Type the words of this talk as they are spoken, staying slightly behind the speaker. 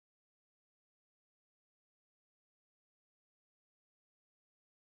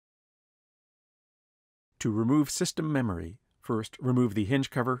To remove system memory, first remove the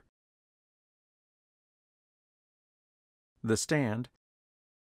hinge cover, the stand,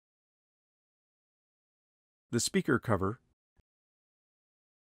 the speaker cover,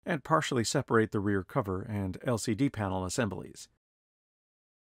 and partially separate the rear cover and LCD panel assemblies.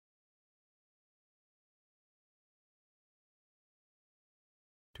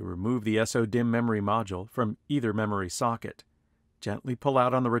 To remove the SO-DIMM memory module from either memory socket, gently pull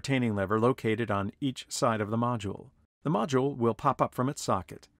out on the retaining lever located on each side of the module. The module will pop up from its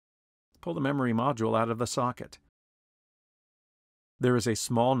socket. Pull the memory module out of the socket. There is a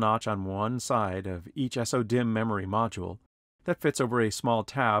small notch on one side of each SO-DIMM memory module that fits over a small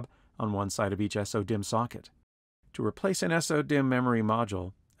tab on one side of each SO-DIMM socket. To replace an SO-DIMM memory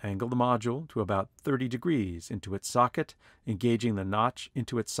module, angle the module to about 30 degrees into its socket, engaging the notch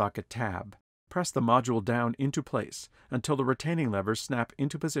into its socket tab. Press the module down into place until the retaining levers snap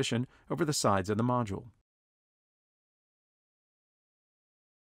into position over the sides of the module.